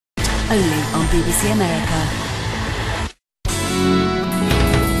only on BBC America.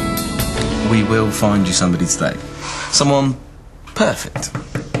 We will find you somebody to stay. Someone perfect.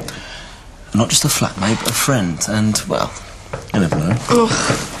 Not just a flatmate, but a friend. And, well, you never know. Ugh.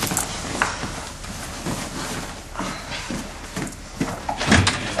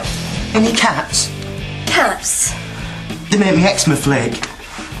 Any cats? Cats? They make me eczema flake.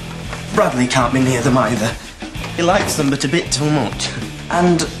 Bradley can't be near them either. He likes them, but a bit too much.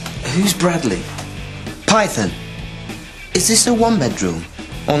 And who's Bradley? Python. Is this a one-bedroom?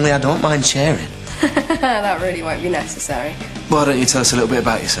 Only I don't mind sharing. That really won't be necessary. Why don't you tell us a little bit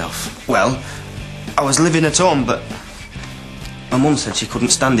about yourself? Well, I was living at home, but my mum said she couldn't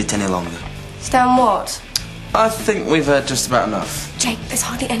stand it any longer. Stand what? I think we've heard just about enough. Jake, there's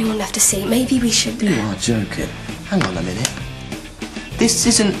hardly anyone left to see. Maybe we should... You are joking. Hang on a minute. This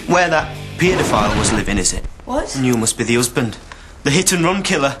isn't where that paedophile was living, is it? What? And you must be the husband. The hit-and-run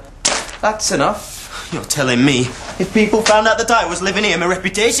killer. That's enough. You're telling me if people found out that I was living here, my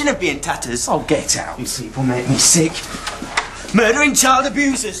reputation would be in tatters. Oh, get out. These people make me sick. Murdering child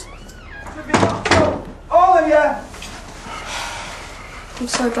abusers. All of you! I'm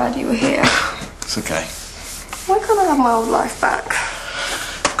so glad you were here. It's okay. Why can't I have my old life back?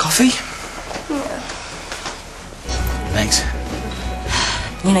 Coffee? Yeah. Thanks.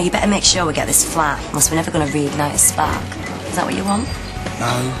 You know, you better make sure we get this flat, else we're never going to reignite a spark. Is that what you want?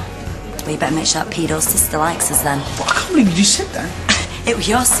 No. Well, you better make sure that pedo sister likes us then. Well, I can't believe you just said that. It was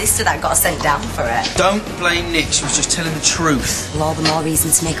your sister that got sent down for it. Don't blame Nick. She was just telling the truth. Well, all the more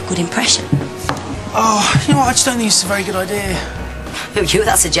reason to make a good impression. Oh, you know what? I just don't think it's a very good idea. Who, you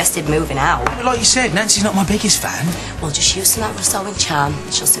that suggested moving out? But like you said, Nancy's not my biggest fan. Well, just use some of that Rousseau and charm,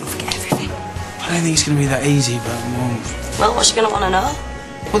 and she'll soon forget everything. I don't think it's going to be that easy, but... Well, what's she going to want to know?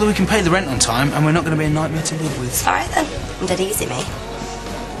 Well, that we can pay the rent on time, and we're not going to be a nightmare to live with. All right, then. I'm dead easy, me.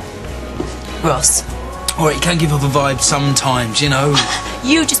 Ross. All right, you can give off a vibe sometimes, you know.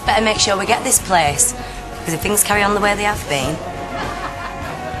 You just better make sure we get this place. Because if things carry on the way they have been...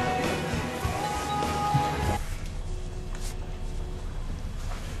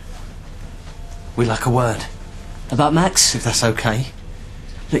 We'd like a word. About Max? If that's okay.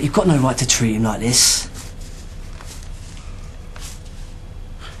 Look, you've got no right to treat him like this.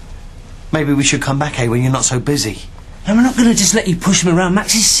 Maybe we should come back, eh, when you're not so busy. And we're not going to just let you push him around.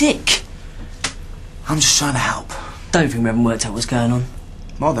 Max is sick. I'm just trying to help. Don't think we haven't worked out what's going on.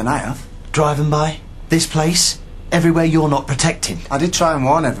 More than I have. Driving by, this place, everywhere you're not protecting. I did try and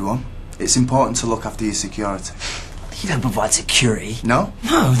warn everyone. It's important to look after your security. You don't provide security. No?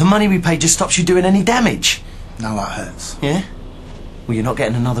 No, the money we pay just stops you doing any damage. Now that hurts. Yeah? Well, you're not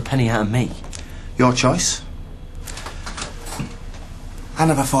getting another penny out of me. Your choice. I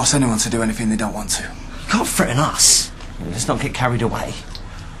never force anyone to do anything they don't want to. You can't threaten us. Let's not get carried away.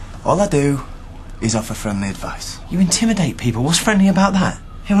 All I do is offer friendly advice. You intimidate people. What's friendly about that?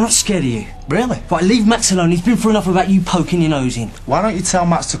 Hey, I'm not scared of you. Really? Right, leave Max alone. He's been through enough about you poking your nose in. Why don't you tell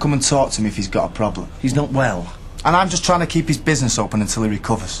Max to come and talk to me if he's got a problem? He's not well. And I'm just trying to keep his business open until he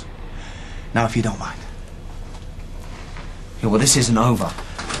recovers. Now, if you don't mind. Yeah, well, this isn't over.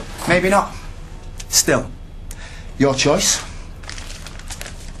 Maybe not. Still, your choice.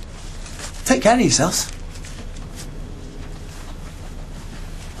 Take care of yourselves.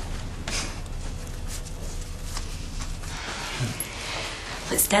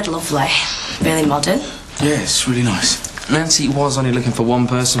 It's dead lovely. Really modern. Yeah, it's really nice. Nancy was only looking for one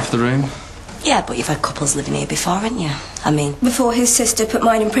person for the room. Yeah, but you've had couples living here before, haven't you? I mean... Before his sister put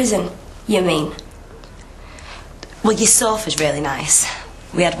mine in prison, you mean? Well, your sofa's really nice.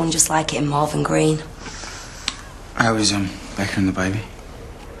 We had one just like it in mauve and green. How is, Becca and the baby?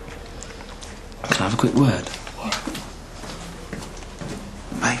 Can I have a quick word?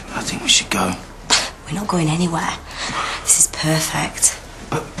 Babe, I think we should go. We're not going anywhere. This is perfect.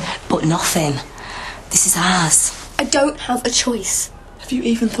 But nothing. This is ours. I don't have a choice. Have you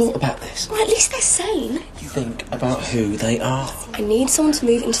even thought about this? Well, at least they're sane. Think about who they are. I need someone to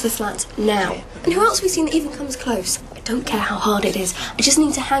move into the flat now. And who else have we seen that even comes close? I don't care how hard it is. I just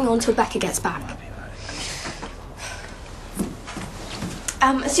need to hang on till Becca gets back.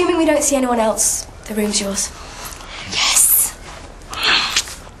 Assuming we don't see anyone else, the room's yours. Yes.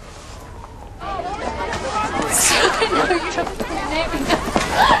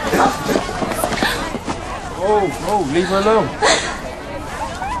 Oh, leave her alone.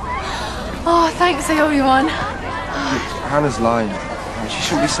 Oh, thanks, I owe you one. Hannah's lying. She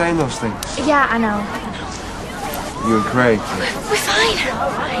shouldn't be saying those things. Yeah, I know. You and Craig. We're fine.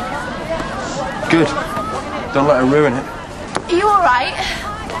 Good. Don't let her ruin it. Are you alright?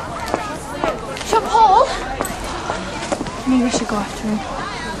 Paul? Maybe we should go after him.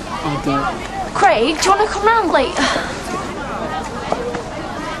 I'll do it. Craig, do you want to come round later?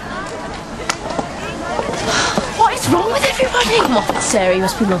 What is wrong with everybody? Come on, Sarah, you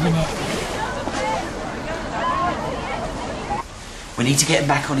must be loving it. We need to get him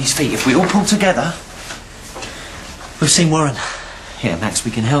back on his feet. If we all pull together... We've seen Warren. Yeah, Max,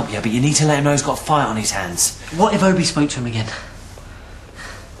 we can help you, but you need to let him know he's got a fight on his hands. What if Obi spoke to him again?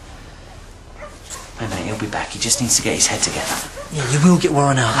 Hey, mate, he'll be back. He just needs to get his head together. Yeah, you will get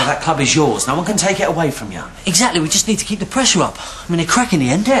Warren out. No, that club is yours. No one can take it away from you. Exactly, we just need to keep the pressure up. I mean, they're cracking the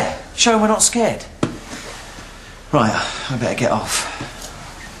end. Yeah, show him we're not scared. Right, I better get off.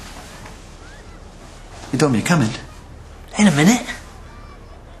 You told me you're coming. In a minute.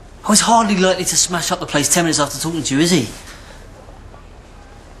 I was hardly likely to smash up the place 10 minutes after talking to you, is he?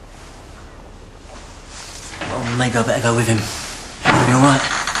 Well, maybe I better go with him. It'll be all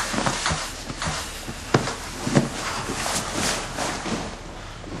right.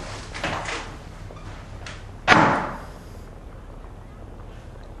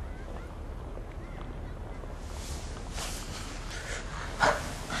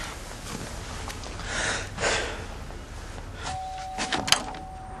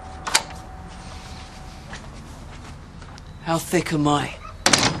 How thick am I?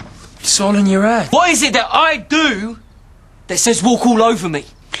 It's all in your head. What is it that I do that says walk all over me?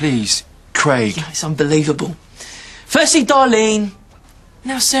 Please, Craig. Yeah, it's unbelievable. Firstly, Darlene,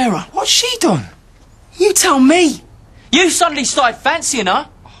 now Sarah. What's she done? You tell me. You suddenly started fancying her.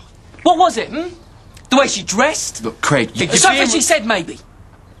 What was it, The way she dressed? Look, Craig, Something she said, maybe.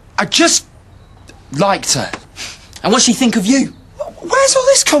 I just liked her. And what'd she think of you? Where's all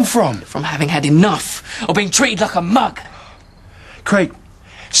this come from? From having had enough of being treated like a mug. Craig,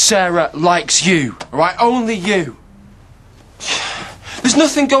 Sarah likes you, right? Only you. There's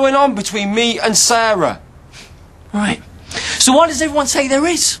nothing going on between me and Sarah. Right. So why does everyone say there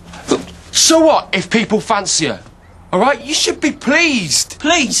is? Look, so what if people fancy her? Alright, you should be pleased.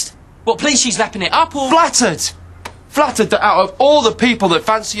 Pleased? What, pleased she's lapping it up, or...? Flattered. Flattered that out of all the people that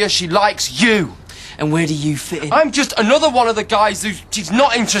fancy her, she likes you. And where do you fit in? I'm just another one of the guys who she's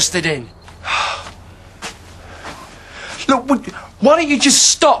not interested in. Look, why don't you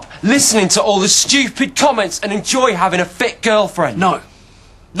just stop listening to all the stupid comments and enjoy having a fit girlfriend? No.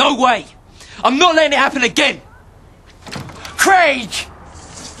 No way. I'm not letting it happen again. Craig!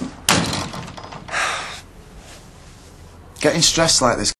 Getting stressed like this